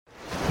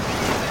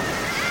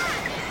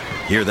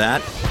Hear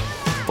that?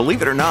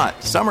 Believe it or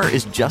not, summer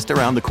is just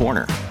around the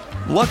corner.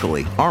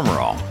 Luckily, Armor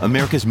All,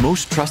 America's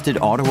most trusted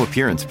auto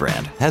appearance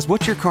brand, has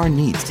what your car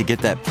needs to get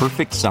that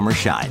perfect summer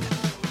shine.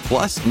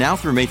 Plus, now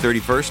through May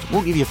 31st,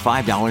 we'll give you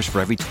 $5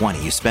 for every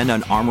 $20 you spend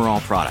on Armor All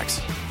products.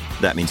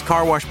 That means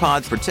car wash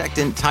pods,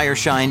 protectant, tire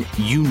shine,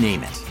 you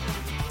name it.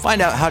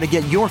 Find out how to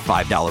get your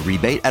 $5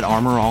 rebate at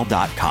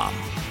armorall.com.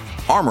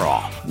 Armor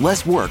All,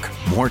 less work,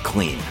 more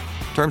clean.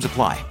 Terms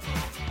apply.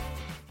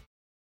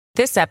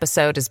 This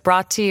episode is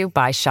brought to you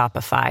by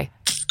Shopify.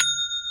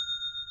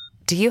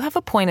 Do you have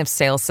a point of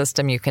sale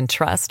system you can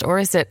trust, or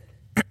is it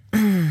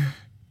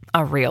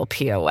a real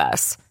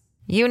POS?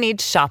 You need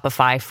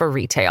Shopify for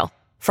retail.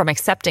 From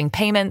accepting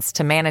payments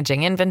to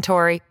managing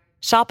inventory,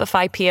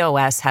 Shopify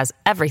POS has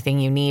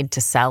everything you need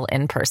to sell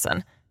in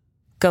person.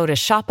 Go to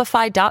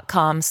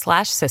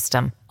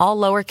shopify.com/system, all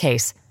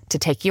lowercase, to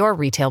take your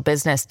retail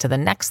business to the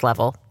next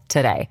level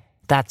today.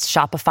 That's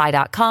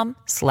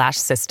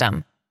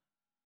shopify.com/system.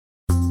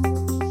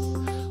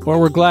 Well,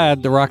 we're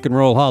glad the Rock and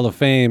Roll Hall of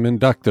Fame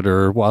inducted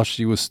her while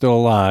she was still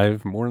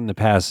alive, mourning the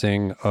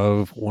passing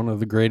of one of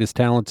the greatest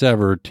talents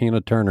ever, Tina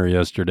Turner,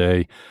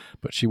 yesterday.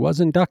 But she was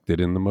inducted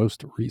in the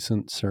most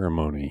recent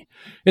ceremony.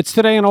 It's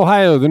Today in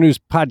Ohio, the news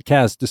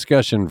podcast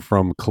discussion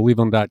from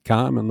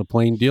Cleveland.com and The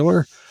Plain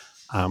Dealer.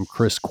 I'm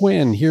Chris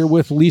Quinn, here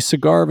with Lisa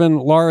Garvin,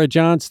 Laura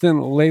Johnston,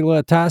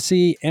 Layla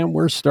Tassi, and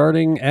we're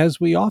starting,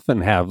 as we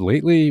often have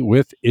lately,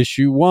 with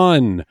Issue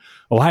 1.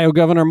 Ohio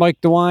Governor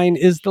Mike DeWine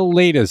is the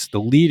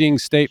leading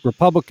state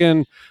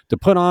Republican to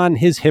put on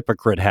his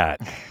hypocrite hat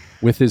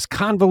with his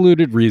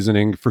convoluted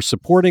reasoning for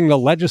supporting the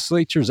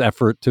legislature's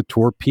effort to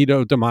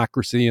torpedo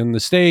democracy in the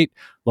state.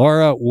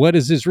 Laura, what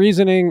is his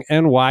reasoning,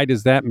 and why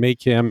does that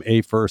make him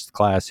a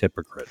first-class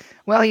hypocrite?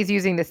 Well, he's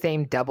using the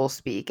same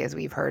doublespeak as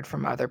we've heard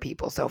from other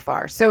people so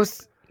far. So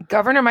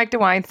Governor Mike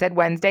DeWine said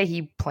Wednesday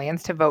he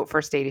plans to vote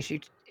for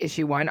state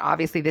issue 1.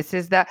 Obviously, this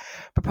is the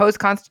proposed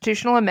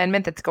constitutional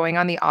amendment that's going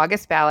on the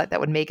August ballot that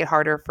would make it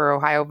harder for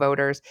Ohio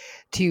voters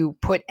to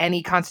put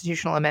any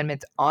constitutional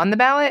amendments on the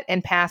ballot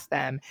and pass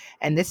them.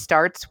 And this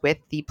starts with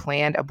the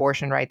planned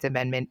abortion rights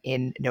amendment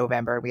in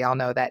November. We all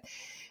know that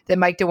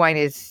Mike DeWine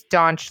is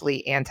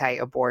staunchly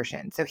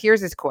anti-abortion. So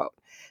here's his quote.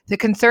 "The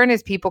concern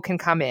is people can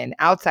come in,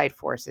 outside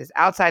forces,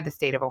 outside the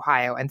state of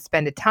Ohio, and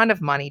spend a ton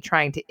of money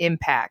trying to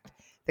impact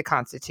the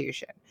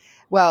Constitution."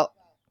 Well,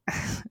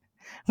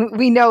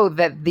 we know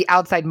that the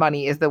outside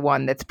money is the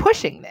one that's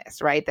pushing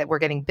this, right? That we're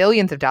getting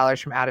billions of dollars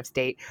from out of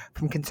state,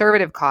 from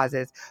conservative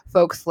causes,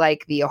 folks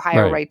like the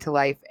Ohio Right to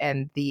Life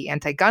and the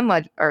anti-gun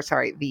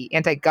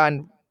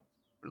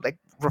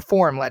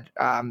reform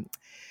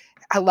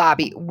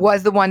lobby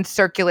was the one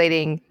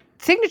circulating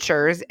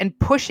signatures and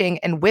pushing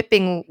and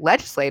whipping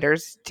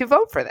legislators to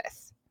vote for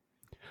this.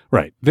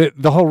 Right.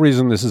 The whole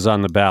reason this is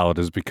on the ballot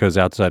is because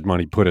outside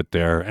money put it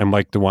there. And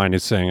Mike DeWine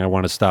is saying, I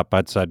want to stop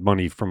outside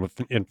money from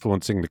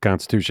influencing the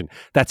Constitution.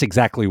 That's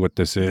exactly what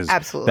this is.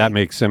 Absolutely. That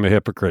makes him a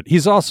hypocrite.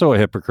 He's also a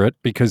hypocrite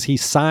because he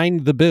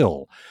signed the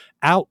bill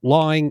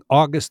outlawing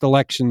August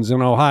elections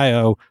in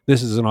Ohio.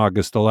 This is an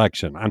August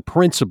election. On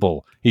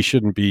principle, he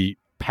shouldn't be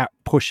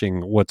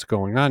pushing what's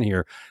going on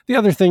here. The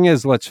other thing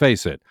is, let's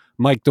face it,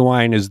 Mike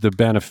DeWine is the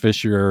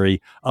beneficiary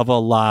of a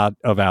lot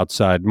of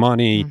outside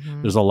money.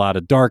 Mm-hmm. There's a lot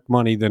of dark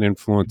money that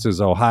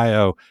influences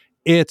Ohio.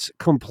 It's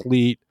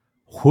complete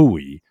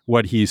hooey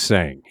what he's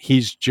saying.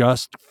 He's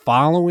just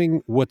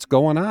following what's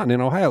going on in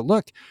Ohio.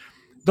 Look,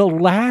 the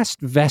last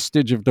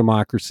vestige of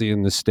democracy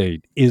in the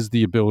state is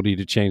the ability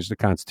to change the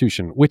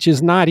Constitution, which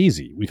is not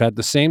easy. We've had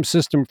the same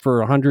system for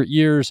 100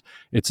 years.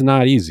 It's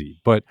not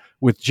easy. But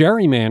with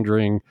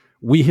gerrymandering,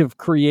 we have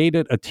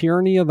created a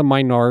tyranny of the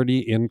minority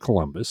in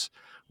Columbus,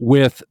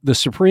 with the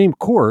Supreme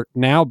Court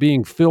now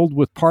being filled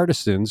with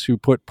partisans who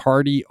put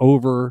party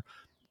over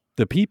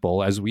the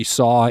people, as we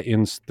saw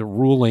in the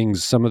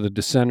rulings some of the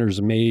dissenters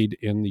made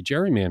in the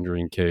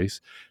gerrymandering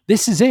case.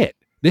 This is it.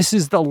 This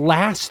is the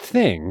last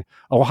thing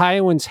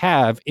Ohioans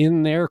have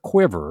in their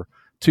quiver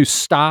to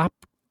stop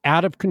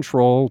out of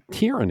control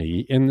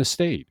tyranny in the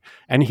state.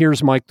 And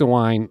here's Mike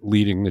DeWine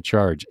leading the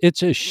charge.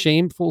 It's a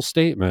shameful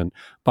statement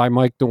by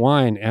Mike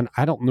DeWine. And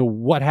I don't know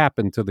what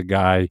happened to the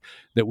guy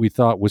that we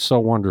thought was so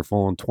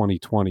wonderful in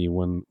 2020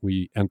 when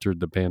we entered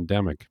the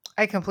pandemic.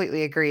 I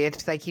completely agree.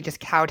 It's like he just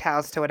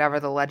kowtows to whatever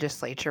the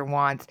legislature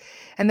wants.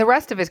 And the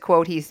rest of his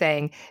quote, he's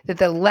saying that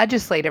the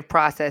legislative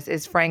process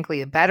is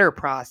frankly a better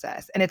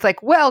process. And it's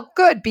like, well,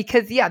 good,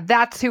 because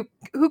that's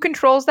who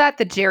controls that?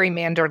 The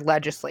gerrymandered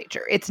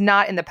legislature. It's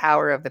not in the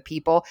power of the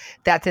people.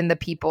 That's in the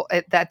people.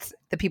 That's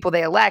the people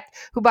they elect,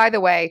 who, by the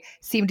way,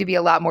 seem to be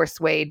a lot more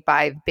swayed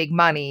by big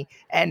money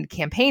and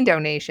campaign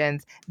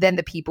donations than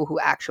the people who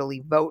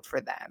actually vote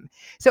for them.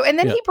 So, and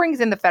then he brings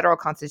in the federal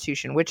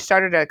Constitution, which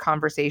started a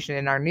conversation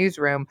in our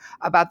newsroom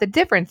about the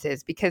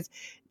differences, because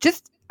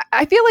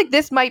I feel like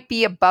this might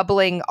be a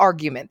bubbling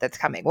argument that's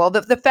coming. Well,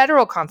 the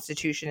federal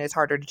Constitution is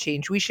harder to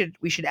change. We should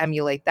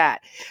emulate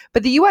that.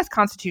 But the U.S.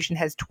 Constitution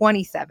has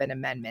 27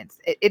 amendments.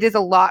 It is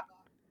a lot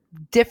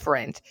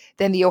different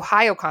than the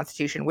Ohio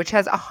Constitution, which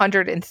has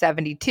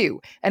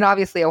 172. And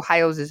obviously,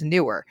 Ohio's is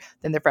newer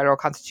than the federal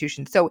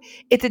Constitution. So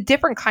it's a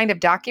different kind of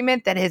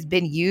document that has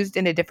been used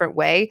in a different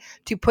way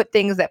to put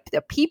things that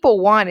the people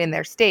want in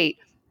their state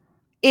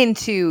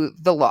into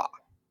the law.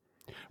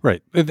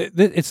 Right.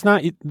 It's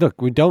not,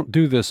 look, we don't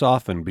do this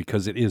often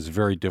because it is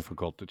very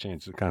difficult to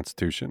change the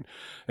Constitution.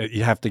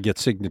 You have to get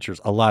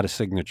signatures, a lot of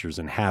signatures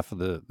in half of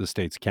the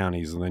state's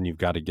counties, and then you've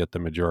got to get the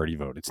majority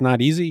vote. It's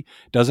not easy.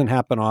 Doesn't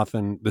happen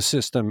often. The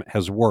system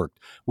has worked.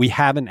 We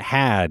haven't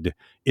had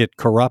it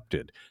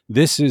corrupted.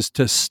 This is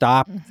to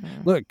stop.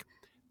 Look,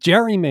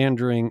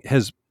 gerrymandering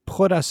has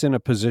put us in a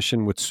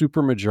position with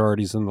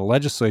supermajorities in the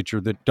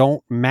legislature that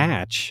don't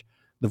match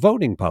the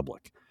voting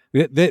public.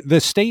 The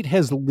state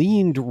has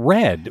leaned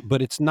red, but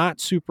it's not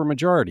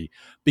supermajority.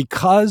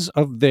 Because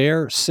of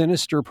their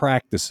sinister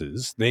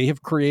practices, they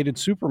have created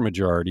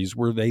supermajorities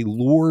where they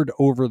lord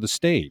over the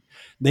state.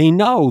 They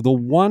know the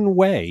one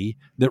way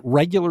that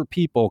regular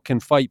people can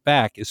fight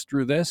back is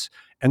through this.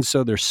 And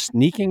so they're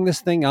sneaking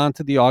this thing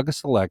onto the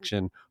August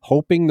election,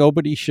 hoping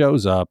nobody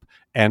shows up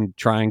and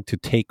trying to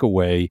take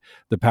away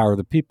the power of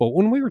the people.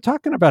 When we were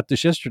talking about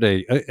this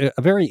yesterday,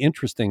 a very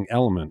interesting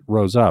element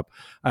rose up.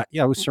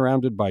 I was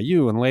surrounded by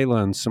you and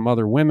Layla and some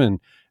other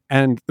women,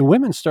 and the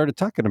women started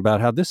talking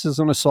about how this is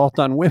an assault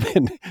on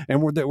women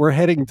and we're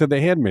heading to the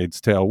Handmaid's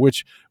Tale,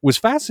 which was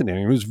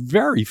fascinating. It was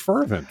very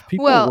fervent.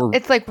 People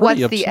it's like, what's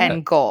the upset.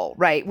 end goal,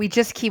 right? We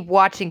just keep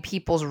watching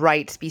people's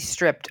rights be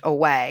stripped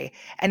away.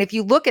 And if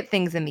you look at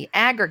things in the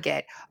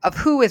aggregate of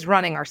who is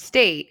running our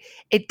state,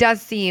 it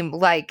does seem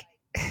like,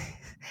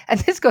 and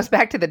this goes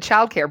back to the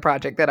childcare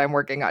project that I'm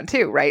working on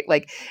too, right?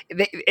 Like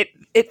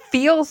it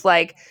feels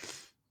like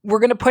we're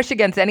going to push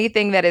against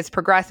anything that is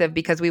progressive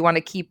because we want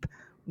to keep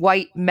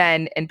white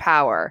men in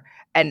power.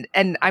 And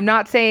I'm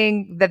not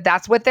saying that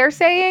that's what they're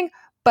saying,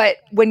 but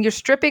when you're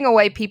stripping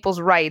away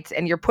people's rights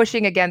and you're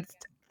pushing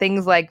against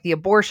things like the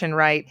abortion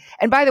right,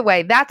 and by the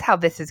way, that's how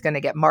this is going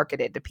to get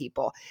marketed to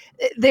people.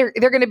 They're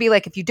going to be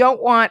like, if you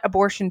don't want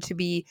abortion to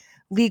be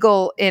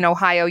legal in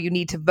Ohio, you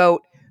need to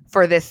vote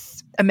for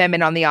this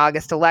amendment on the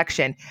August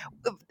election.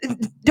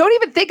 Don't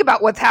even think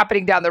about what's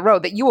happening down the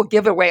road, that you will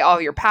give away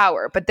all your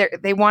power, but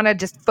they want to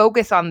just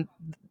focus on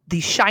the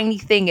shiny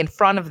thing in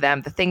front of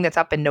them, the thing that's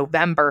up in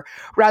November,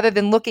 rather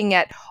than looking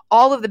at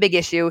all of the big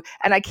issue.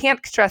 And I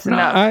can't stress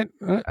enough.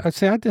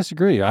 I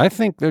disagree. I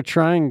think they're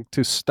trying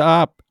to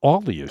stop all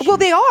the issues. Well,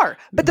 they are.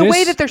 But the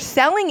way that they're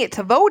selling it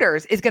to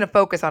voters is going to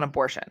focus on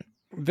abortion.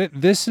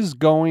 This is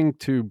going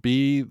to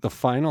be the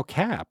final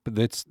cap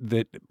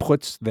that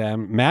puts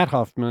them, Matt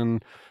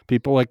Huffman,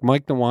 people like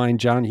Mike DeWine,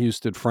 John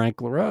Husted,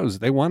 Frank LaRose,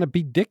 they want to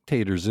be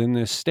dictators in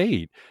this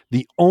state.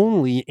 The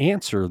only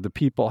answer the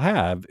people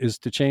have is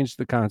to change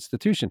the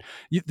Constitution.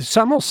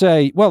 Some will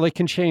say, well, they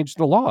can change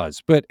the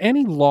laws, but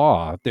any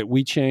law that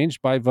we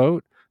change by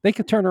vote, they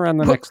can turn around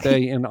the next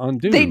day and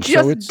undo. They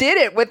just did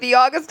it with the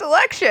August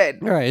election.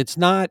 Right. It's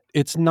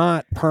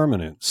not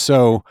permanent.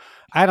 So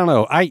I don't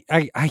know.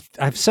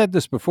 I've said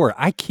this before.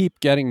 I keep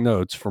getting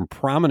notes from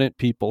prominent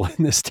people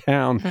in this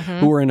town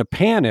who are in a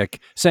panic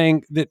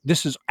saying that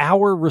this is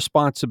our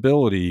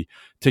responsibility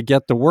to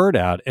get the word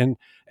out and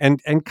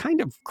kind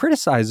of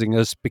criticizing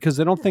us because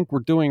they don't think we're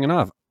doing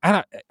enough.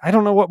 I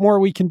don't know what more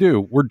we can do.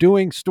 We're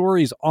doing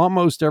stories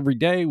almost every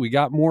day. We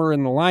got more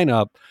in the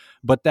lineup.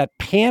 But that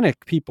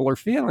panic people are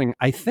feeling,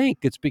 I think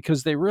it's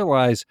because they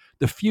realize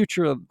the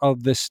future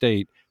of this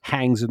state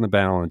hangs in the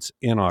balance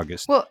in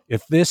August. Well,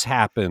 if this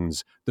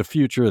happens, the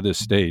future of this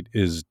state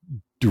is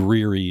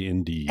dreary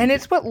indeed. And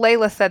it's what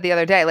Layla said the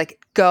other day,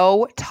 like,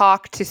 go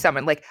talk to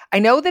someone. Like, I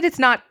know that it's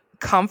not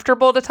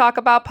comfortable to talk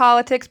about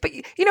politics, but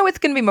it's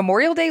going to be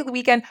Memorial Day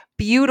weekend,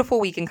 beautiful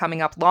weekend coming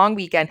up, long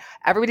weekend.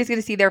 Everybody's going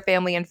to see their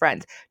family and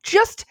friends.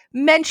 Just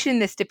mention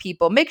this to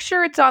people. Make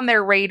sure it's on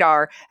their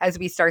radar as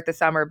we start the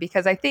summer,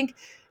 because I think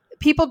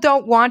people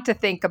don't want to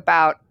think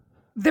about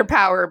their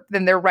power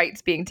and their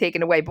rights being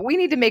taken away. But we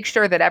need to make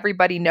sure that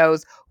everybody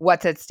knows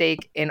what's at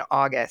stake in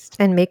August.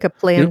 And make a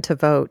plan to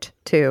vote,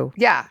 too.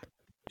 Yeah.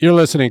 You're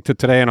listening to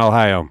Today in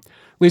Ohio.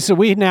 Lisa,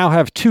 we now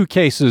have 2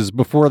 cases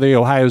before the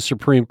Ohio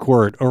Supreme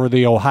Court over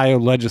the Ohio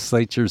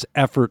legislature's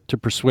effort to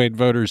persuade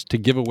voters to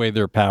give away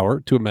their power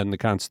to amend the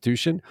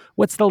Constitution.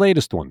 What's the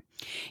latest one?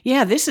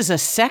 Yeah, this is a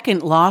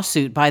second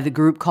lawsuit by the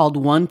group called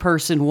One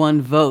Person,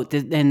 One Vote,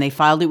 and they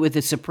filed it with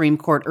the Supreme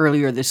Court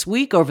earlier this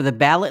week over the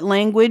ballot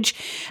language.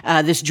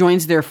 This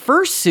joins their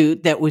first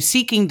suit that was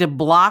seeking to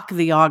block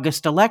the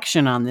August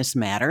election on this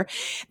matter.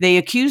 They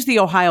accused the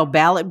Ohio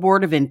Ballot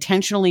Board of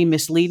intentionally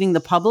misleading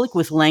the public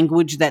with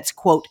language that's,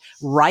 quote,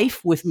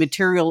 rife with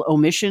material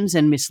omissions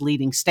and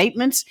misleading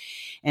statements.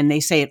 And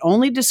they say it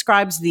only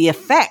describes the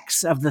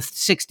effects of the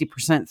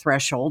 60%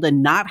 threshold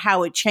and not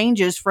how it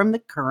changes from the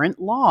current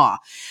law.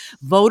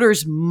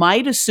 Voters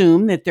might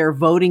assume that they're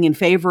voting in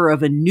favor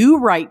of a new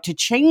right to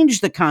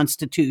change the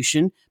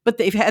Constitution, but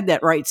they've had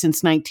that right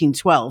since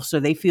 1912. So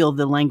they feel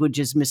the language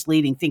is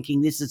misleading,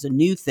 thinking this is a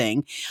new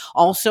thing.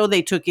 Also,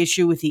 they took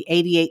issue with the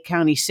 88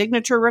 county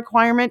signature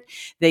requirement.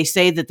 They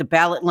say that the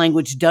ballot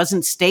language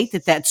doesn't state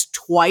that that's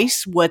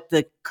twice what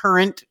the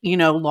current,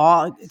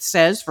 law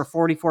says for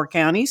 44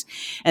 counties.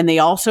 And they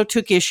also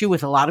took issue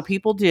with, a lot of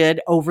people did,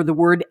 over the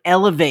word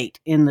elevate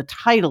in the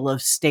title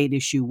of State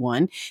Issue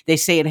 1. They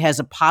say it has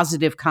a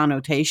positive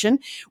connotation,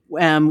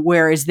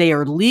 whereas they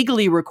are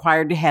legally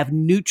required to have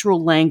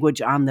neutral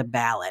language on the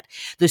ballot.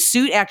 The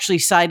suit actually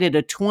cited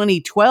a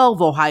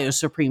 2012 Ohio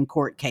Supreme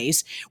Court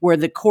case where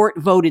the court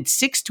voted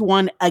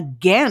 6-1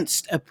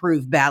 against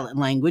approved ballot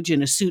language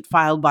in a suit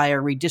filed by a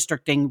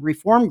redistricting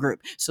reform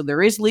group. So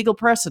there is legal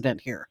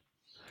precedent here.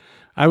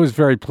 I was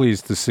very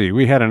pleased to see.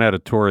 We had an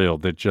editorial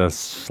that just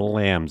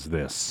slams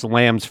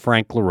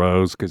Frank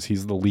LaRose, because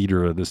he's the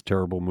leader of this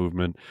terrible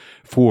movement,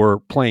 for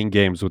playing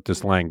games with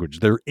this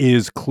language. There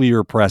is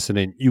clear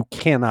precedent. You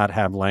cannot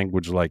have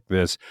language like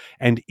this.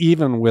 And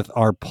even with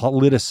our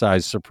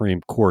politicized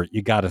Supreme Court,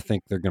 you got to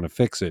think they're going to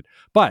fix it.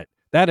 But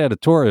that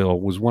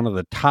editorial was one of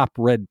the top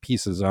read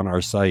pieces on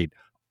our site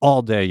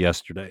all day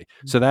yesterday.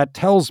 So that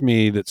tells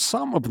me that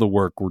some of the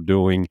work we're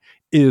doing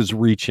is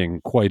reaching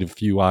quite a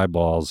few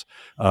eyeballs,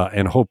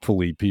 and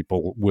hopefully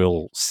people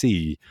will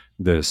see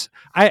this.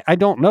 I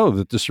don't know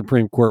that the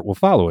Supreme Court will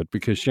follow it,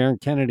 because Sharon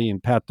Kennedy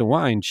and Pat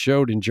DeWine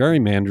showed in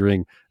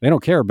gerrymandering they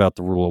don't care about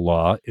the rule of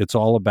law. It's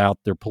all about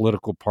their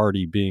political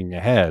party being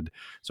ahead.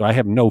 So I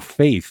have no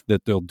faith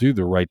that they'll do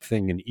the right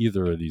thing in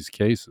either of these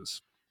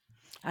cases.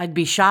 I'd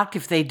be shocked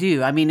if they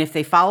do. I mean, if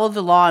they follow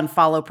the law and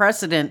follow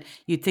precedent,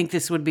 you'd think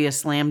this would be a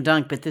slam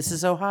dunk, but this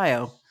is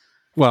Ohio.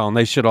 Well, and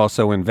they should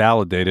also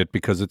invalidate it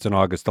because it's an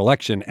August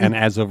election. And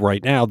as of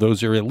right now,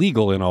 those are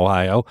illegal in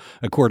Ohio,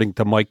 according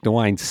to Mike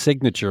DeWine's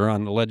signature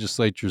on the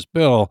legislature's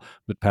bill.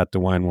 But Pat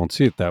DeWine won't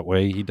see it that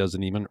way. He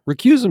doesn't even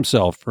recuse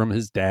himself from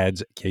his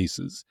dad's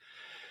cases.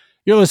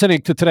 You're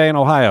listening to Today in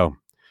Ohio.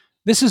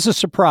 This is a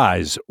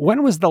surprise.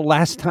 When was the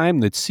last time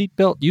that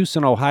seatbelt use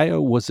in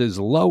Ohio was as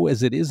low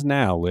as it is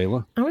now,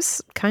 Layla? I was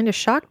kind of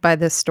shocked by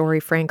this story,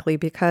 frankly,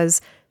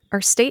 because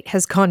our state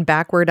has gone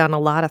backward on a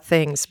lot of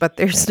things, but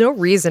there's no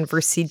reason for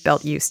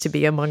seatbelt use to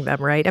be among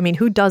them, right? I mean,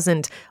 who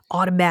doesn't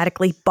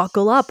automatically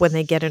buckle up when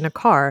they get in a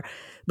car?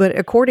 But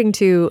according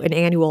to an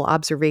annual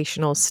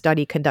observational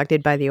study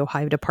conducted by the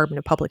Ohio Department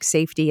of Public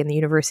Safety and the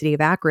University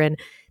of Akron,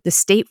 the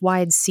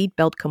statewide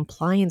seatbelt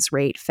compliance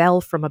rate fell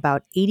from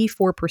about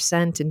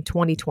 84% in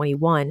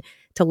 2021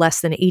 to less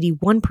than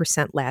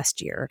 81%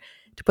 last year.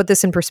 To put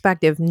this in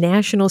perspective,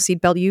 national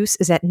seatbelt use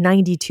is at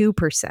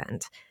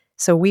 92%.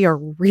 So we are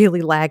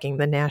really lagging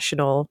the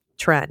national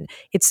trend.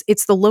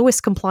 It's the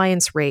lowest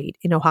compliance rate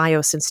in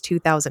Ohio since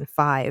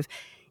 2005.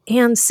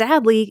 And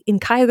sadly, in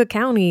Cuyahoga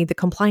County, the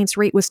compliance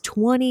rate was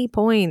 20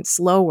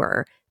 points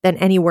lower than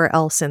anywhere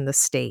else in the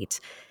state.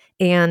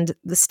 And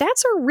the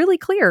stats are really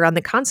clear on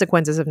the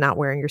consequences of not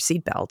wearing your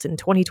seatbelt. In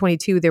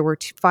 2022, there were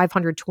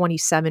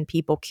 527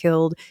 people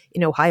killed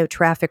in Ohio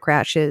traffic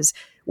crashes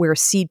where a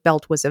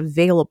seatbelt was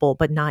available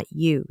but not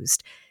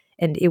used.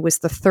 And it was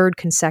the third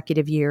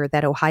consecutive year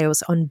that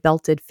Ohio's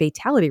unbelted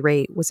fatality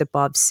rate was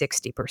above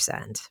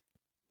 60%.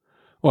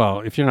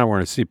 Well, if you're not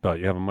wearing a seatbelt,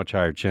 you have a much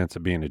higher chance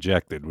of being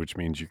ejected, which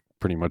means you're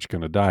pretty much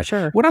going to die.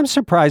 Sure. What I'm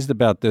surprised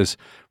about this,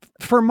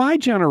 for my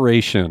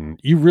generation,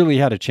 you really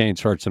had to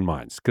change hearts and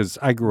minds, because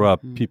I grew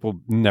up, people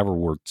never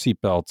wore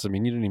seatbelts. I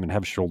mean, you didn't even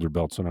have shoulder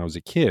belts when I was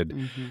a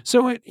kid.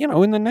 So,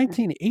 in the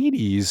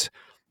 1980s,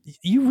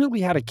 you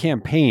really had a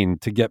campaign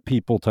to get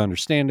people to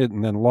understand it,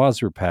 and then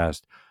laws were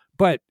passed.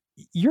 But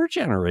your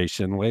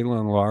generation, Layla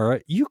and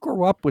Laura, you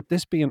grew up with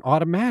this being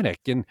automatic,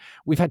 and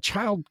we've had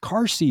child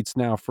car seats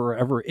now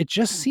forever. It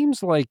just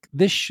seems like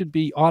this should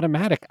be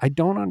automatic. I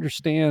don't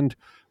understand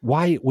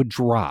why it would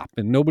drop,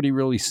 and nobody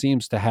really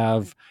seems to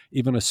have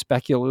even a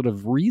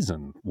speculative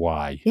reason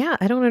why. Yeah,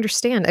 I don't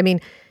understand. I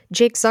mean,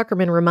 Jake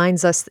Zuckerman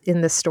reminds us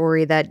in the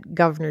story that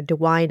Governor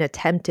DeWine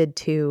attempted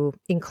to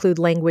include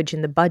language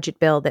in the budget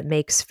bill that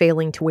makes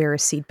failing to wear a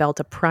seatbelt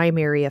a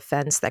primary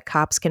offense that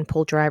cops can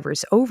pull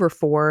drivers over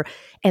for,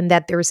 and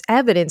that there's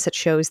evidence that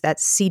shows that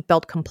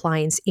seatbelt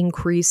compliance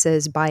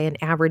increases by an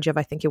average of,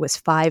 I think it was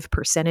 5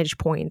 percentage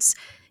points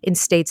in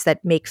states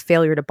that make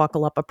failure to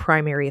buckle up a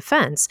primary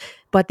offense.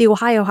 But the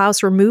Ohio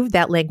House removed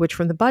that language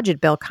from the budget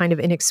bill kind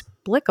of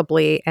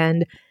inexplicably,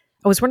 and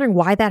I was wondering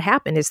why that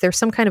happened. Is there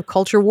some kind of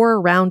culture war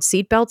around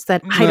seatbelts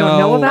that I don't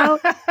know about?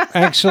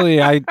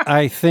 Actually,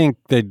 I think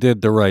they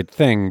did the right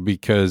thing,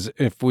 because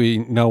if we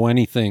know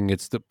anything,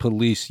 it's that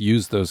police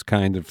use those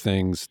kind of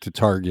things to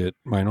target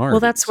minorities. Well,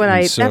 that's what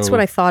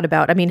I thought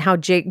about. I mean, how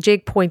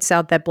Jake points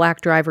out that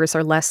Black drivers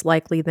are less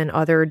likely than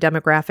other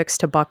demographics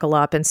to buckle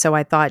up, and so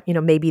I thought,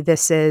 maybe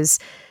this is,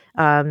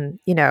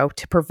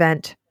 to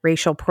prevent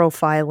racial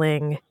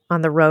profiling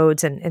on the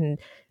roads and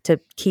to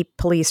keep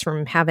police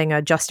from having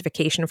a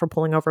justification for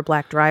pulling over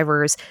Black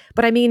drivers.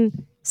 But I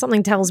mean,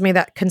 something tells me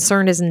that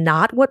concern is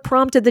not what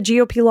prompted the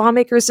GOP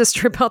lawmakers to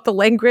strip out the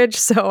language.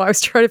 So I was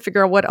trying to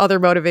figure out what other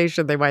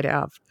motivation they might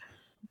have.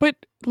 But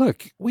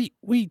look,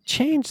 we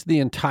changed the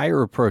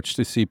entire approach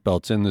to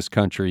seatbelts in this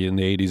country in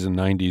the 80s and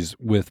 90s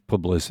with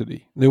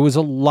publicity. There was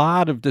a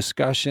lot of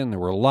discussion. There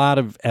were a lot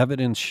of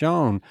evidence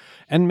shown.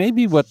 And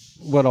maybe what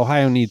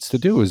Ohio needs to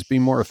do is be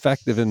more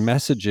effective in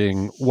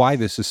messaging why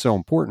this is so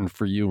important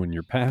for you and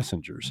your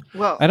passengers.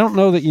 Well, I don't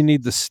know that you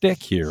need the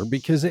stick here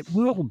because it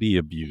will be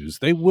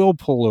abused. They will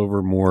pull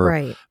over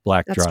more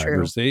black That's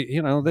drivers. true.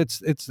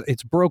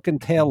 It's broken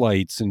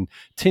taillights and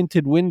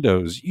tinted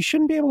windows. You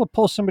shouldn't be able to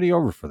pull somebody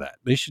over for that.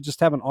 They should just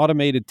have an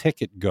automated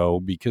ticket go,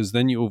 because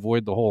then you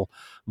avoid the whole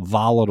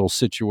volatile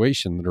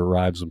situation that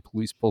arrives when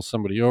police pull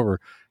somebody over.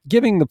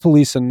 Giving the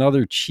police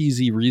another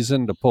cheesy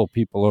reason to pull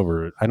people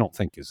over, I don't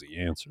think is the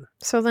answer.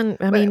 So then,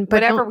 but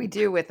whatever we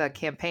do with a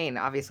campaign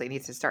obviously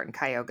needs to start in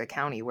Cuyahoga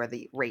County, where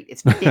the rate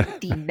is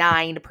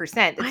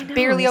 59%. It's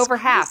barely over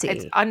half. crazy.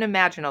 It's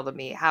unimaginable to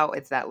me how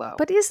it's that low.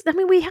 But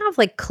we have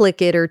like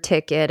click it or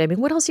ticket. I mean,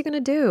 what else are you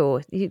going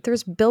to do?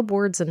 There's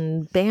billboards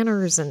and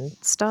banners and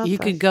stuff. You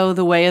could go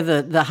the way of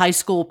the high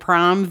school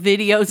prom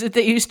videos that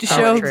they used to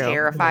show.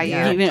 Terrify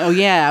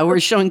you. We're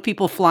showing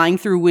people flying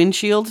through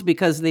windshields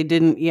because they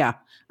didn't. Yeah.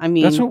 I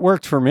mean, that's what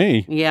worked for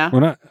me. Yeah.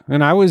 When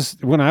I was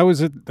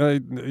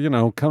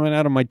coming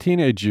out of my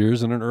teenage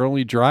years and an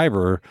early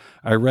driver,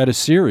 I read a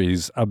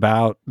series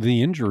about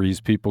the injuries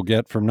people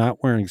get from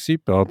not wearing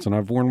seatbelts, and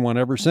I've worn one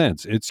ever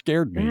since. It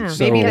scared me. Yeah.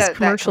 So, Maybe those that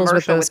commercials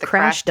with those the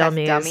crash test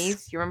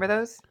dummies. You remember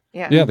those?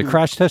 Yeah. yeah, the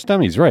crash test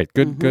dummies, right?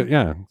 Good.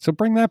 Yeah. So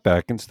bring that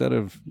back instead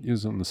of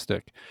using the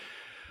stick.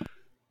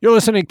 You're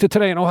listening to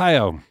Today in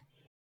Ohio.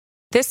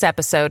 This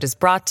episode is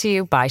brought to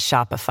you by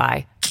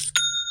Shopify.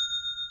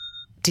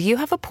 Do you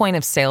have a point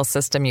of sale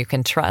system you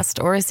can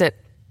trust, or is it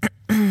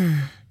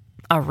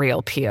a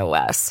real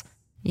POS?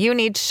 You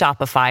need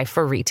Shopify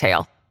for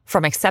retail.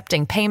 From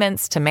accepting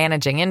payments to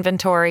managing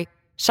inventory,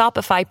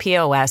 Shopify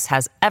POS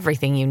has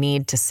everything you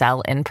need to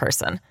sell in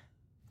person.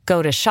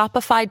 Go to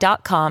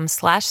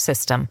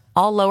shopify.com/system,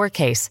 all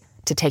lowercase,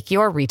 to take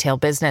your retail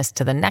business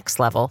to the next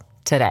level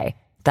today.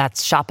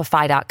 That's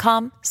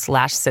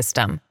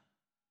shopify.com/system.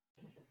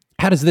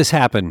 How does this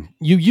happen?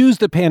 You use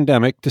the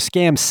pandemic to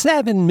scam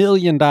 $7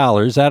 million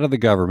out of the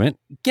government,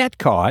 get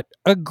caught,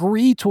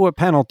 agree to a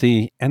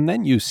penalty, and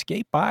then you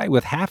skate by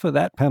with half of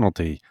that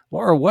penalty.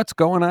 Laura, what's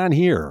going on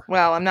here?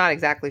 Well, I'm not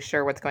exactly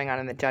sure what's going on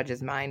in the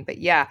judge's mind, but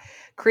yeah,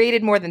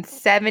 created more than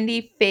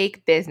 70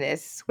 fake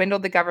business,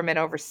 swindled the government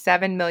over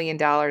 $7 million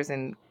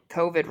in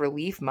COVID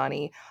relief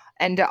money,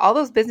 and all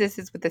those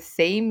businesses with the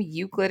same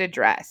Euclid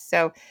address.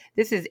 So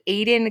this is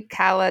Aiden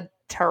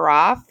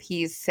Kalatarov.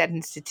 He's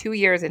sentenced to 2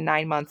 years and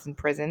 9 months in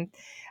prison.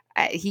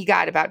 He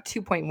got about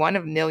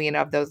 2.1 million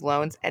of those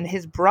loans, and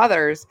his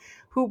brothers,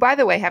 who, by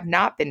the way, have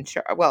not been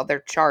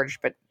they're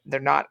charged, but they're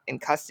not in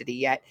custody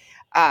yet.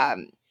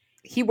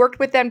 He worked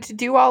with them to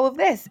do all of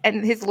this,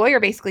 and his lawyer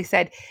basically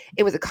said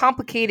it was a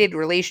complicated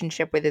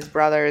relationship with his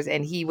brothers,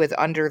 and he was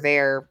under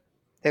their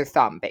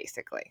thumb,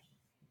 basically.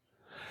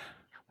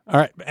 All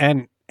right,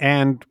 and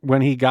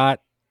when he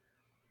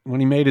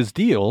made his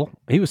deal,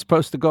 he was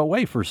supposed to go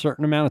away for a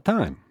certain amount of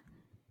time.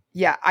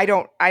 Yeah, I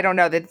don't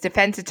know. The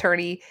defense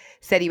attorney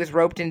said he was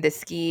roped into the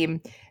scheme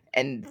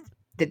and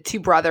the two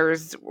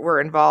brothers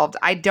were involved.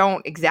 I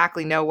don't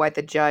exactly know why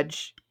the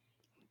judge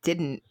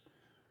didn't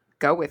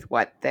go with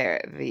what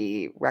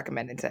the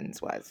recommended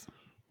sentence was.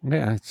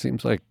 Yeah, it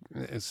seems like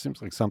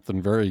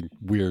something very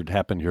weird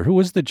happened here. Who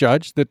was the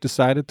judge that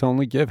decided to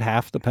only give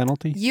half the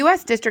penalty?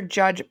 U.S. District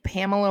Judge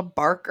Pamela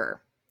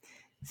Barker.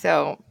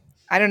 So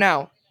I don't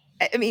know.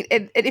 I mean,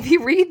 and if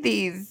you read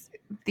these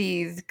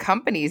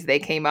companies they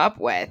came up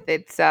with,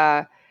 it's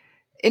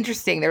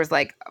interesting. There was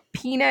like a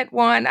peanut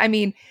one. I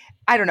mean,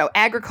 I don't know.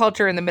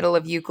 Agriculture in the middle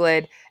of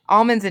Euclid,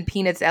 Almonds and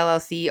Peanuts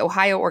LLC,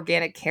 Ohio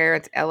Organic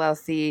Carrots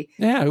LLC.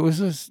 Yeah, it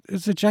was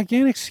a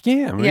gigantic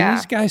scam. I mean,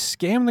 these guys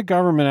scammed the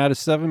government out of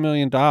 $7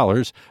 million.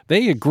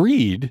 They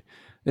agreed.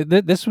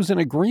 This was an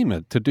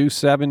agreement to do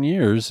 7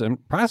 years, and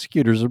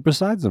prosecutors are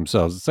besides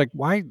themselves. It's like,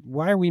 why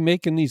are we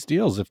making these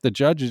deals if the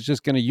judge is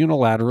just going to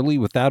unilaterally,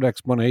 without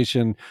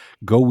explanation,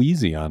 go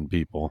easy on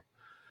people?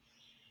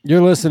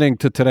 You're listening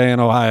to Today in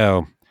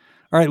Ohio.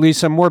 All right,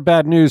 Lisa, more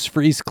bad news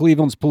for East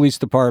Cleveland's police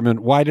department.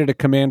 Why did a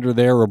commander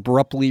there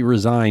abruptly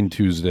resign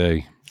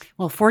Tuesday?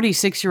 Well,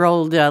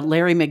 46-year-old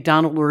Larry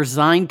McDonald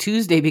resigned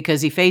Tuesday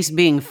because he faced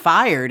being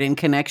fired in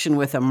connection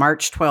with a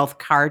March 12th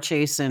car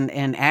chase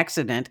and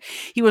accident.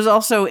 He was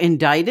also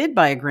indicted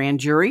by a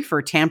grand jury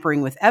for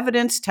tampering with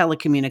evidence,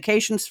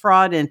 telecommunications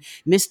fraud, and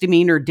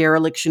misdemeanor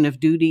dereliction of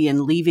duty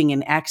and leaving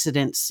an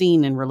accident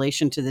scene in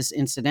relation to this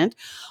incident.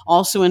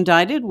 Also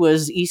indicted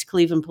was East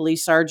Cleveland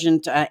Police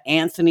Sergeant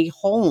Anthony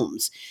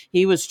Holmes.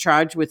 He was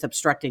charged with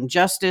obstructing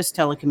justice,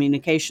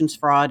 telecommunications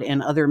fraud,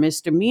 and other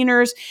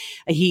misdemeanors.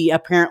 He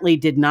apparently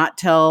did not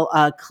tell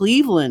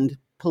Cleveland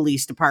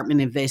police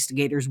department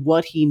investigators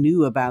what he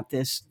knew about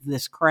this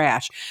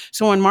crash.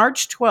 So on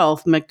March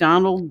 12th,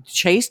 McDonald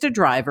chased a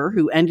driver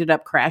who ended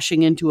up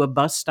crashing into a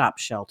bus stop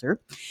shelter.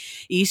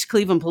 East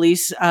Cleveland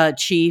Police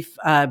Chief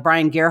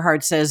Brian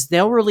Gerhardt says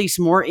they'll release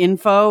more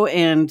info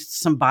and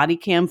some body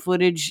cam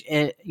footage,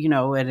 at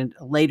a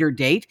later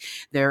date.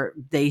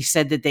 They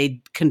said that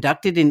they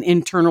conducted an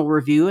internal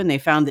review and they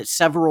found that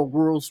several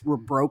rules were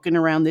broken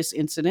around this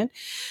incident.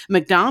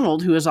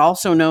 McDonald, who is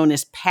also known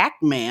as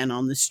Pac-Man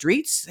on the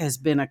streets, has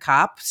been a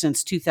cop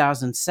since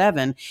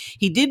 2007.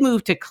 He did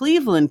move to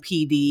Cleveland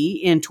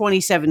PD in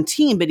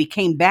 2017, but he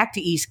came back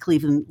to East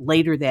Cleveland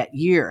later that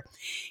year.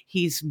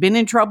 He's been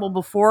in trouble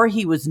before.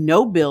 He was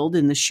no-billed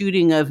in the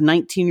shooting of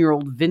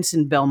 19-year-old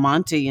Vincent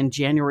Belmonte in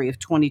January of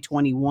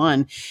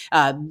 2021.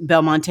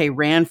 Belmonte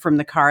ran from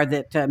the car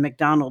that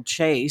McDonald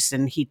chased,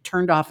 and he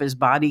turned off his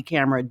body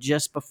camera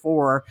just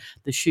before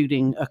the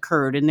shooting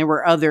occurred. And there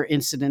were other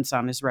incidents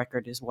on his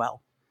record as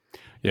well.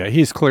 Yeah,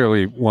 he's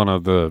clearly one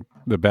of the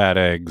bad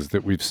eggs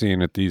that we've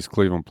seen at the East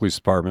Cleveland Police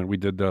Department. We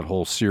did that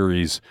whole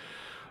series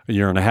a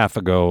year and a half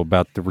ago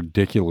about the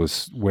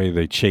ridiculous way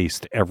they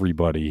chased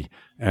everybody.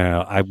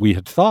 We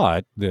had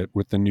thought that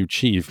with the new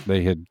chief,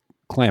 they had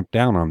clamped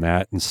down on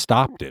that and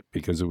stopped it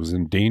because it was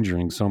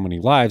endangering so many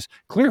lives.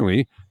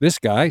 Clearly, this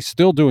guy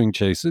still doing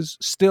chases,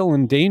 still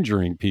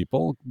endangering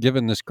people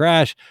given this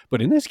crash.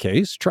 But in this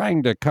case,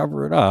 trying to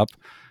cover it up,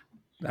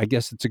 I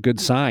guess it's a good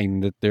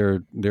sign that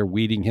they're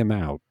weeding him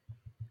out.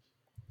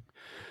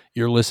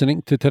 You're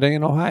listening to Today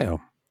in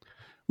Ohio.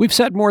 We've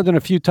said more than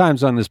a few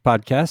times on this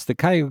podcast that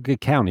Cuyahoga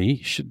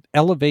County should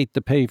elevate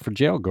the pay for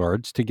jail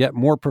guards to get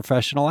more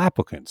professional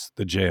applicants.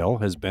 The jail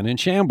has been in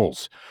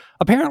shambles.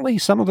 Apparently,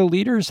 some of the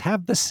leaders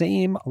have the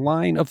same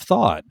line of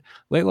thought.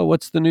 Layla,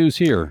 what's the news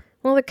here?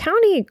 Well, the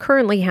county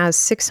currently has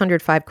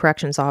 605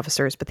 corrections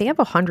officers, but they have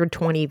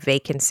 120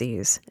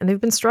 vacancies. And they've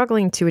been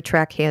struggling to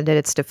attract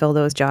candidates to fill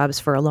those jobs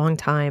for a long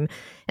time,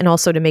 and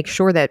also to make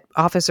sure that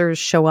officers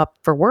show up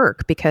for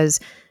work,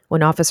 because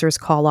when officers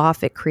call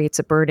off, it creates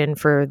a burden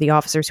for the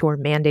officers who are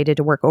mandated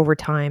to work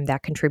overtime.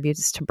 That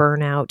contributes to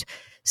burnout.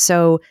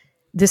 So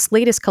this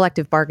latest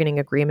collective bargaining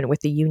agreement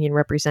with the union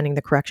representing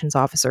the corrections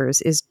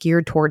officers is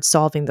geared towards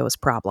solving those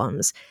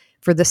problems.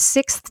 For the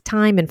 6th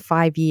time in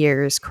 5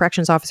 years,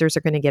 corrections officers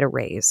are going to get a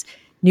raise.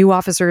 New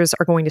officers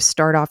are going to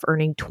start off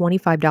earning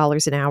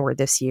 $25 an hour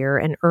this year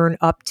and earn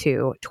up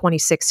to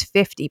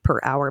 $26.50 per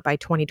hour by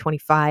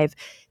 2025.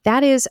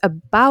 That is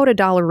about a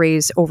 $1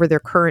 raise over their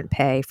current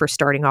pay for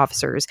starting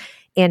officers,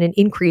 and an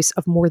increase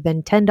of more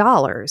than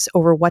 $10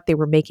 over what they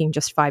were making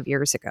just 5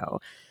 years ago.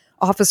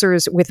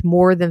 Officers with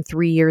more than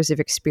 3 years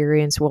of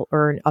experience will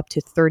earn up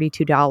to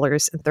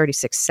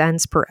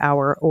 $32.36 per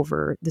hour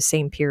over the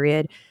same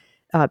period.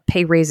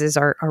 Pay raises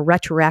are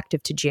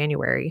retroactive to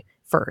January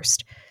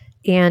 1st.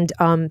 And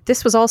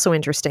this was also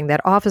interesting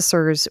that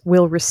officers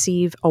will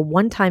receive a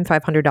one-time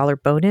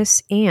 $500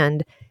 bonus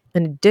and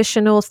an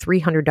additional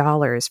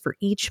 $300 for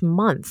each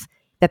month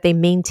that they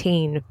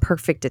maintain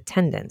perfect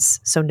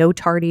attendance. So no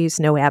tardies,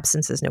 no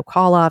absences, no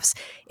call-offs.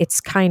 It's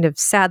kind of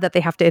sad that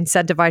they have to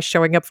incentivize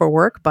showing up for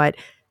work, but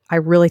I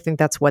really think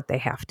that's what they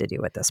have to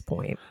do at this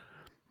point.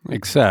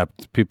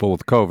 Except people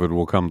with COVID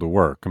will come to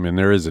work. I mean,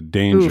 there is a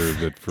danger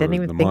that for didn't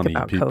even the think money,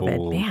 about people COVID.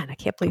 will Man, I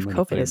can't believe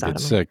COVID is out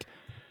of sick.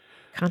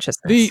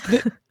 Consciousness.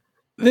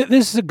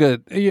 This is a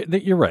good,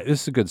 you're right,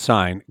 this is a good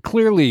sign.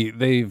 Clearly,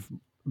 they've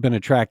been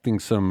attracting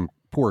some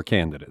poor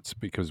candidates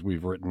because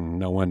we've written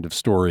no end of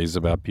stories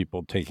about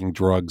people taking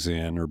drugs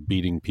in or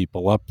beating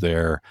people up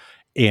there.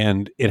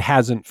 And it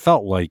hasn't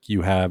felt like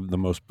you have the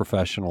most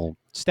professional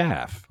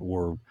staff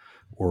or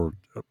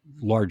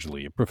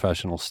largely a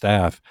professional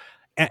staff.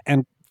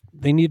 And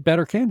they need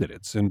better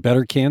candidates, and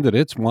better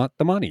candidates want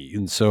the money.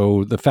 And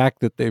so the fact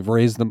that they've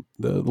raised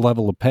the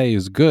level of pay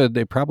is good.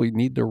 They probably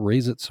need to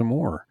raise it some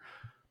more.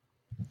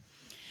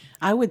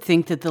 I would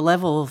think that the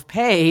level of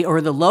pay or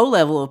the low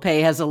level of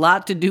pay has a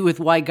lot to do with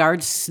why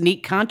guards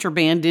sneak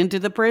contraband into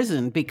the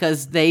prison,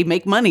 because they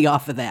make money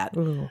off of that.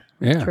 Ooh,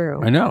 yeah,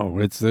 true. I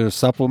know. They're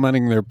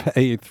supplementing their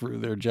pay through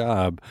their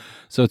job.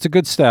 So it's a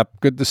good step.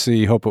 Good to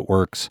see. Hope it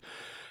works.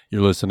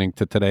 You're listening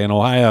to Today in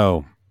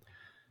Ohio.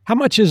 How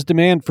much is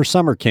demand for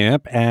summer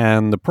camp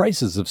and the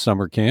prices of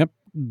summer camp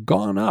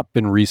gone up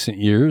in recent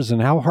years,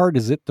 and how hard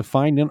is it to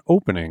find an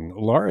opening?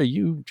 Laura,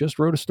 you just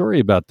wrote a story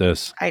about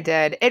this. I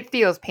did. It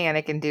feels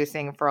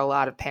panic-inducing for a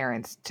lot of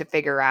parents to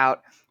figure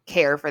out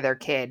care for their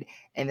kid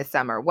in the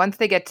summer. Once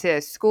they get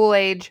to school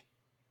age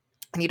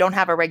and you don't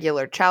have a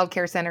regular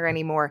childcare center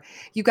anymore,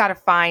 you got to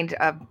find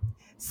a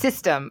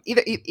system.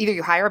 Either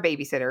you hire a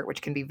babysitter,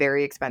 which can be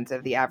very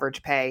expensive. The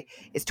average pay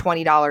is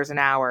 $20 an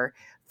hour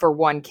for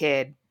one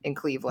kid in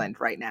Cleveland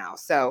right now.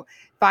 So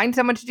find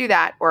someone to do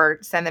that, or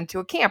send them to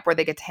a camp where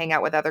they get to hang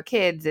out with other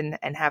kids and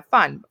have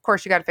fun. Of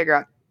course, you got to figure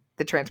out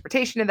the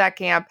transportation of that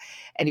camp,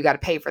 and you got to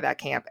pay for that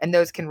camp. And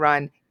those can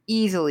run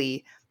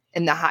easily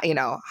in the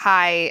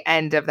high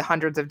end of the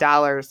hundreds of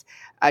dollars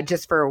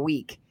just for a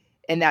week.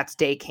 And that's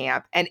day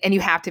camp. And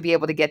you have to be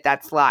able to get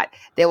that slot.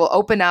 They will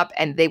open up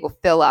and they will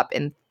fill up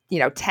in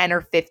 10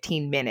 or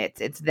 15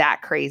 minutes. It's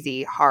that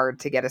crazy hard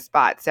to get a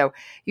spot. So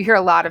you hear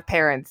a lot of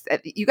parents,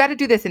 you got to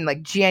do this in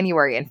like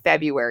January and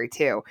February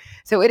too.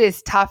 So it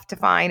is tough to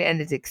find and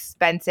it's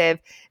expensive.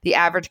 The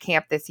average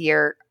camp this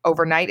year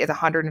overnight is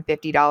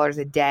 $150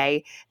 a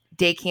day.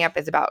 Day camp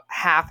is about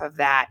half of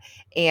that.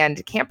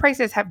 And camp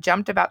prices have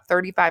jumped about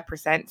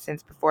 35%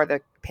 since before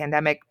the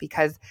pandemic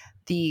because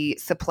the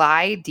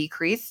supply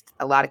decreased.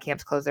 A lot of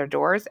camps closed their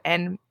doors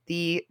and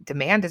the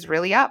demand is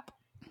really up.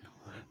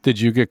 Did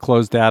you get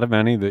closed out of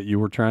any that you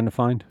were trying to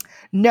find?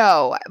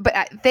 No,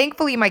 but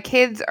thankfully my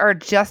kids are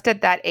just at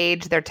that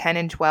age. They're 10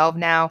 and 12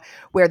 now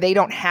where they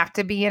don't have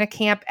to be in a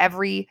camp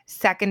every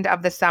second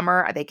of the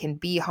summer. They can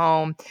be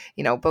home.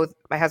 Both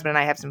my husband and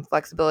I have some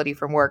flexibility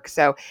from work,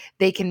 so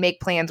they can make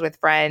plans with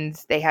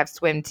friends. They have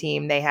swim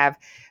team. They have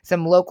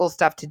some local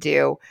stuff to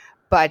do.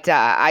 But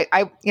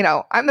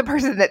I'm the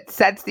person that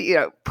sets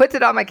puts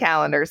it on my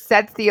calendar,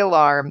 sets the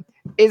alarm,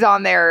 is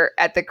on there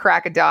at the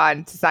crack of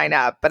dawn to sign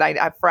up. But I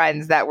have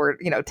friends that were,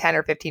 10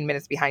 or 15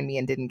 minutes behind me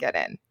and didn't get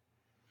in.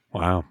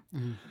 Wow.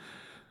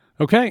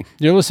 Okay.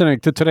 You're listening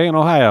to Today in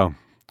Ohio.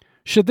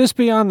 Should this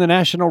be on the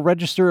National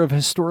Register of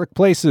Historic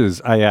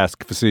Places? I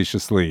ask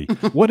facetiously.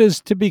 What is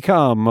to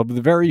become of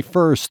the very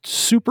first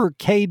Super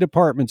K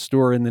department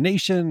store in the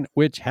nation,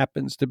 which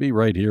happens to be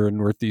right here in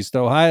Northeast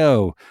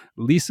Ohio?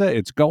 Lisa,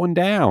 it's going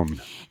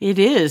down. It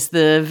is.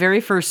 The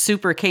very first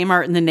Super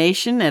Kmart in the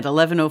nation at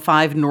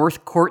 1105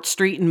 North Court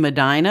Street in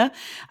Medina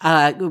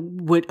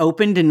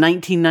opened in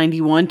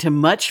 1991 to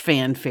much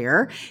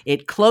fanfare.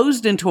 It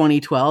closed in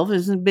 2012 and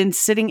has been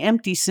sitting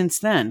empty since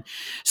then.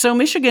 So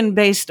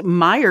Michigan-based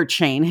Meijer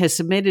chain has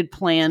submitted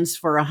plans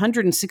for a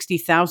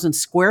 160,000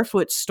 square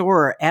foot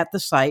store at the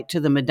site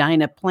to the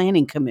Medina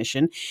Planning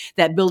Commission.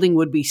 That building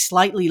would be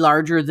slightly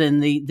larger than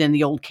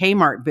the old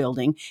Kmart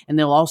building, and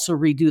they'll also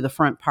redo the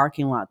front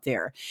parking lot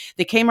there.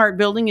 The Kmart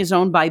building is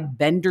owned by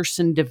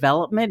Benderson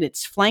Development.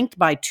 It's flanked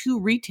by two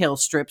retail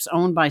strips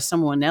owned by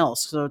someone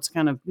else, so it's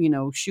kind of,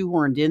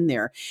 shoehorned in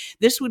there.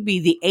 This would be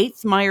the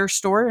 8th Meijer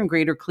store in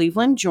Greater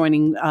Cleveland,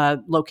 joining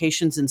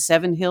locations in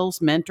Seven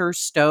Hills, Mentor,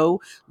 Stowe,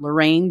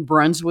 Lorraine,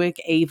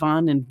 Brunswick, Avon,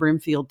 and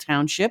Brimfield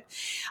Township.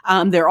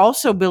 They're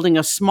also building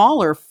a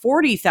smaller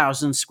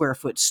 40,000 square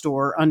foot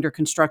store under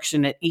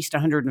construction at East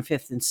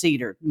 105th and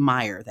Cedar,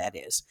 Meijer, that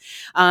is.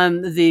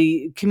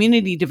 The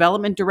community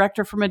development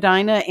director for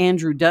Medina,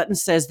 Andrew Dutton,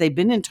 says they've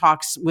been in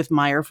talks with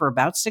Meijer for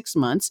about 6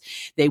 months.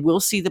 They will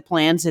see the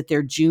plans at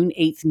their June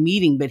 8th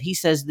meeting, but he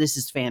says this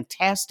is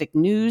fantastic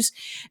news.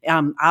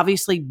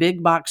 Obviously,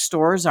 big box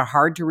stores are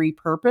hard to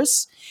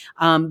repurpose,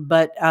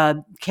 but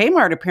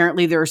Kmart,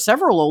 apparently there are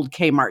several old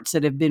Kmarts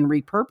that have been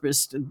repurposed.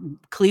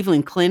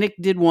 Cleveland Clinic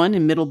did one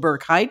in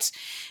Middleburg Heights,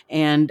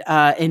 and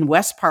in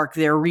West Park,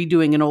 they're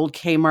redoing an old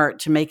Kmart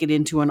to make it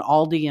into an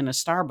Aldi and a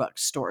Starbucks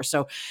store.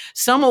 So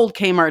some old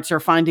Kmarts are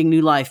finding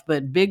new life,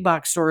 but big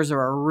box stores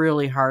are a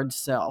really hard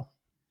sell.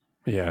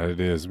 Yeah, it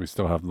is. We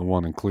still have the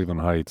one in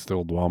Cleveland Heights, the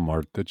old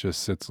Walmart that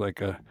just sits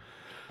like a...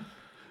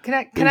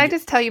 Can I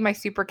just tell you my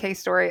Super K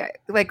story?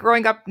 Like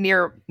growing up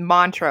near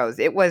Montrose,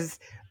 it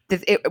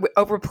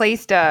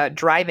replaced a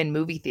drive-in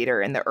movie theater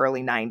in the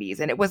early 90s.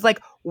 And it was like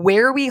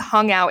where we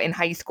hung out in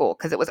high school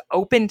because it was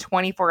open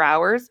 24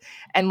 hours.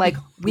 And like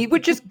we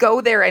would just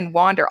go there and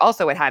wander.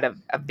 Also, it had a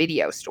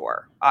video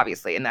store,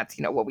 obviously. And that's,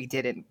 what we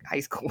did in high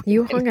school.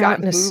 You hung out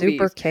in a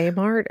Super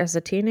Kmart as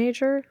a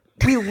teenager?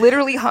 We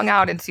literally hung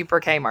out in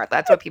Super Kmart.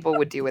 That's what people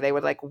would do, where they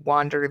would like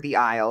wander the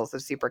aisles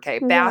of Super K.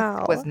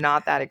 Bath was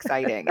not that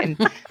exciting. And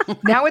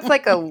now it's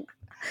like a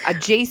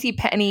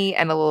JCPenney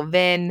and a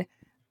Levin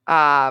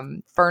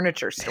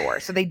furniture store.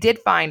 So they did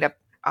find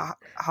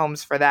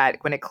homes for that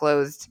when it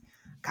closed,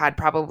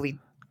 probably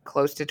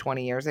close to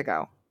 20 years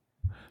ago.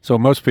 So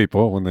most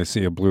people, when they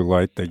see a blue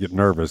light, they get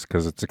nervous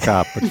because it's a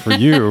cop. But for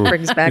you,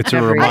 it's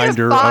a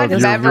reminder of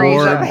your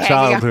warm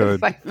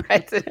childhood. My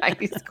friends in high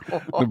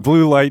school. The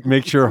blue light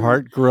makes your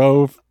heart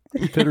grow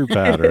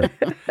pitter-patter.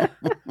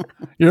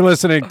 You're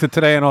listening to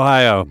Today in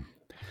Ohio.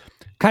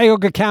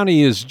 Cuyahoga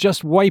County has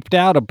just wiped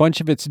out a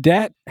bunch of its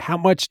debt. How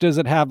much does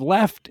it have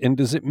left? And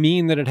does it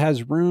mean that it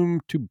has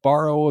room to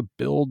borrow to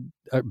build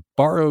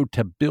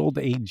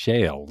a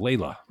jail?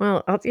 Layla.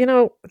 Well,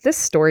 this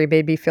story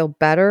made me feel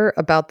better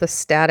about the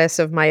status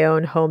of my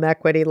own home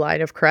equity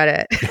line of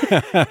credit.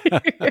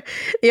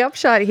 The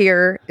upshot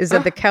here is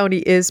that the county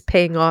is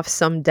paying off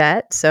some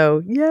debt.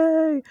 So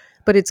yay.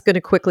 But it's going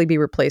to quickly be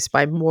replaced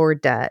by more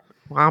debt.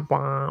 Womp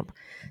womp.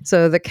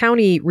 So the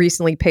county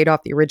recently paid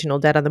off the original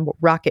debt on the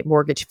Rocket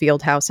Mortgage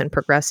Fieldhouse and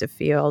Progressive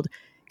Field.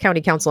 County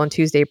Council on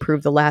Tuesday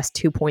approved the last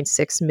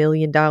 $2.6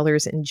 million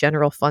in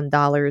general fund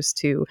dollars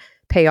to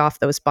pay off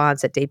those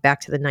bonds that date back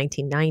to the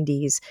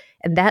 1990s.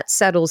 And that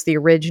settles the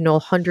original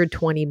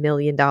 $120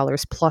 million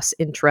plus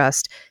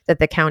interest that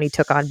the county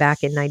took on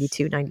back in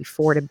 92,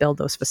 94 to build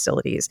those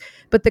facilities.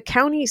 But the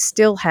county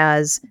still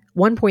has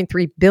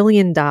 $1.3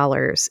 billion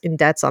in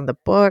debts on the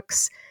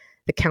books.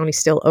 The county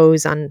still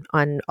owes on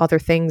other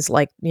things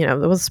like,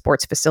 those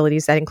sports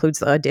facilities. That includes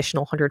the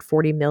additional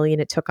 $140 million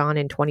it took on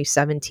in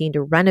 2017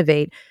 to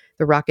renovate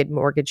the Rocket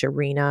Mortgage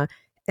Arena.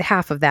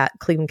 half of that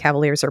Cleveland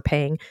Cavaliers are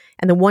paying,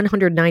 and the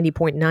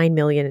 $190.9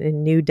 million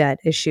in new debt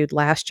issued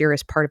last year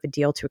as part of a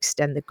deal to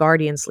extend the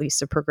Guardians lease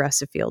to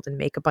Progressive Field and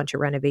make a bunch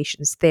of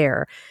renovations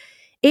there.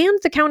 And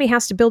the county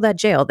has to build that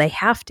jail. They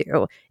have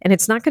to. And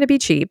it's not going to be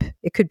cheap.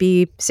 It could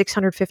be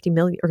 $650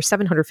 million or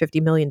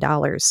 $750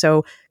 million.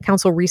 So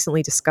council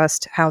recently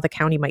discussed how the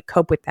county might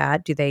cope with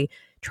that. Do they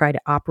try to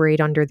operate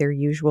under their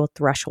usual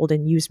threshold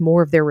and use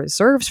more of their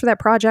reserves for that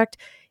project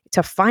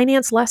to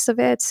finance less of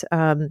it?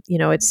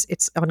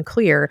 It's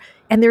unclear.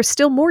 And there's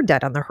still more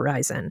debt on the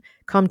horizon.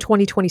 Come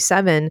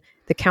 2027,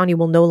 the county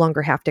will no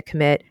longer have to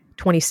commit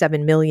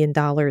 $27 million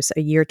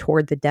a year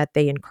toward the debt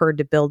they incurred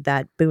to build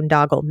that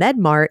boondoggle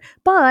MedMart,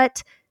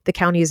 but the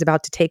county is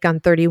about to take on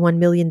 $31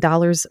 million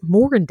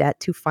more in debt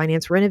to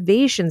finance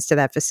renovations to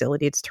that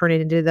facility. It's turn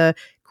it into the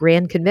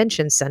Grand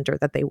Convention Center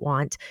that they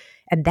want,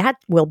 and that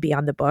will be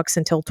on the books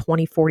until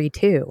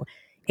 2042.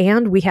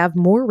 And we have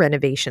more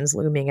renovations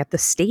looming at the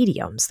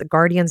stadiums. The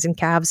Guardians and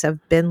Cavs have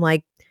been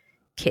like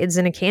kids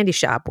in a candy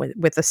shop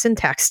with the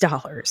Syntax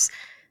dollars.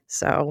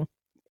 So...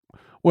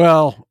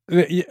 Well,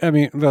 I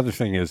mean, the other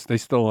thing is they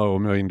still owe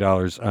 $1 million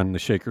on the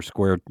Shaker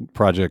Square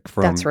project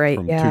from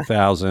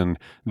 2000.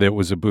 That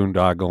was a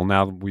boondoggle.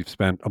 Now we've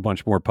spent a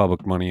bunch more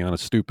public money on a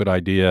stupid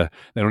idea.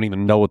 They don't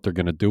even know what they're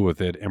going to do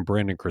with it. And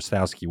Brandon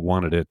Krastowski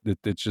wanted it.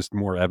 It's just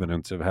more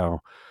evidence of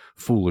how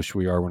foolish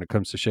we are when it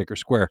comes to Shaker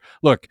Square.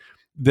 Look,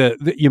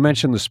 you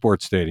mentioned the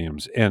sports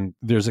stadiums, and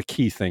there's a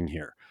key thing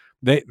here.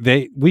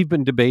 We've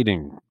been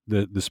debating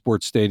the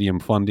sports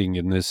stadium funding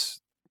in this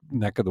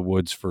neck of the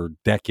woods for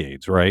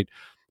decades, right?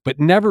 But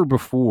never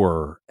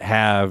before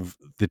have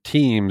the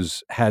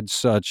teams had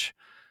such,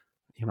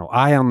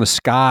 eye on the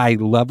sky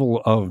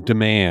level of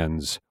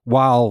demands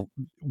while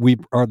we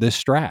are this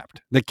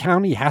strapped. The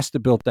county has to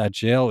build that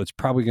jail. It's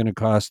probably going to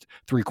cost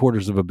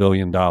 $750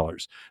 million.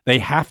 They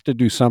have to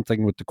do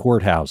something with the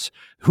courthouse.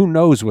 Who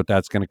knows what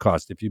that's going to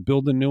cost? If you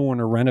build a new one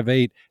or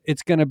renovate,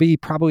 it's going to be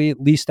probably at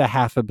least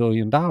 $500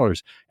 million.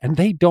 And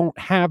they don't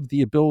have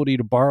the ability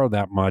to borrow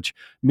that much.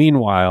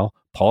 Meanwhile,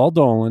 Paul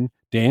Dolan,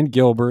 Dan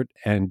Gilbert,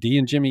 and Dee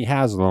and Jimmy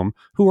Haslam,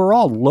 who are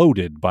all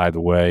loaded, by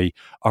the way,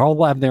 are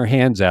all having their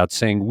hands out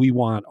saying, we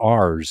want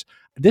ours.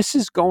 This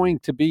is going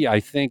to be, I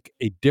think,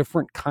 a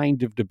different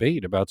kind of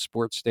debate about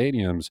sports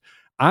stadiums.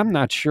 I'm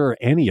not sure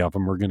any of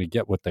them are going to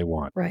get what they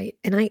want. Right.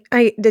 And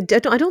I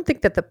don't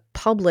think that the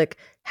public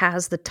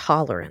has the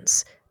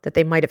tolerance that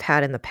they might have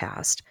had in the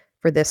past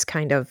for this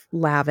kind of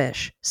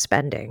lavish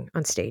spending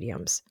on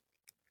stadiums.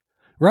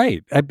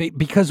 Right.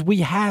 Because we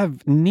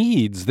have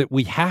needs that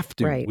we have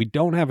to. Right. We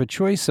don't have a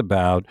choice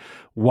about.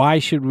 Why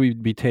should we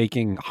be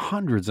taking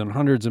hundreds and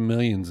hundreds of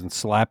millions and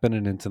slapping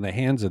it into the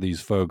hands of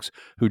these folks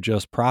who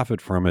just profit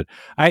from it?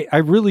 I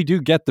really do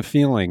get the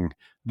feeling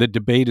the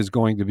debate is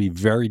going to be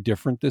very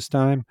different this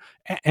time.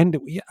 And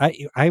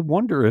I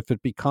wonder if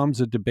it becomes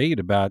a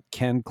debate about,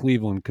 can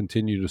Cleveland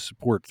continue to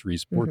support three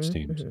sports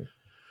teams? Mm-hmm.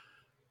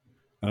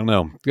 I don't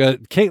know.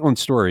 Caitlin's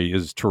story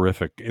is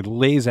terrific. It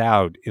lays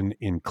out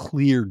in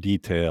clear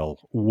detail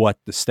what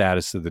the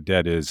status of the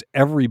debt is.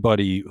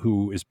 Everybody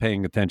who is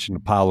paying attention to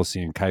policy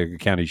in Cuyahoga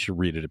County should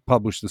read it. It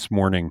published this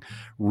morning.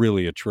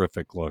 Really a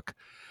terrific look.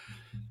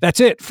 That's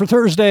it for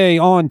Thursday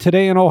on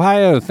Today in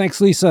Ohio. Thanks,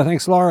 Lisa.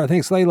 Thanks, Laura.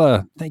 Thanks,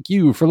 Layla. Thank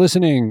you for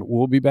listening.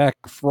 We'll be back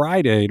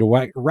Friday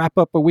to wrap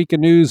up a week of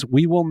news.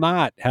 We will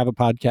not have a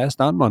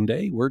podcast on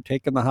Monday. We're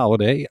taking the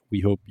holiday. We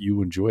hope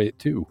you enjoy it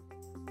too.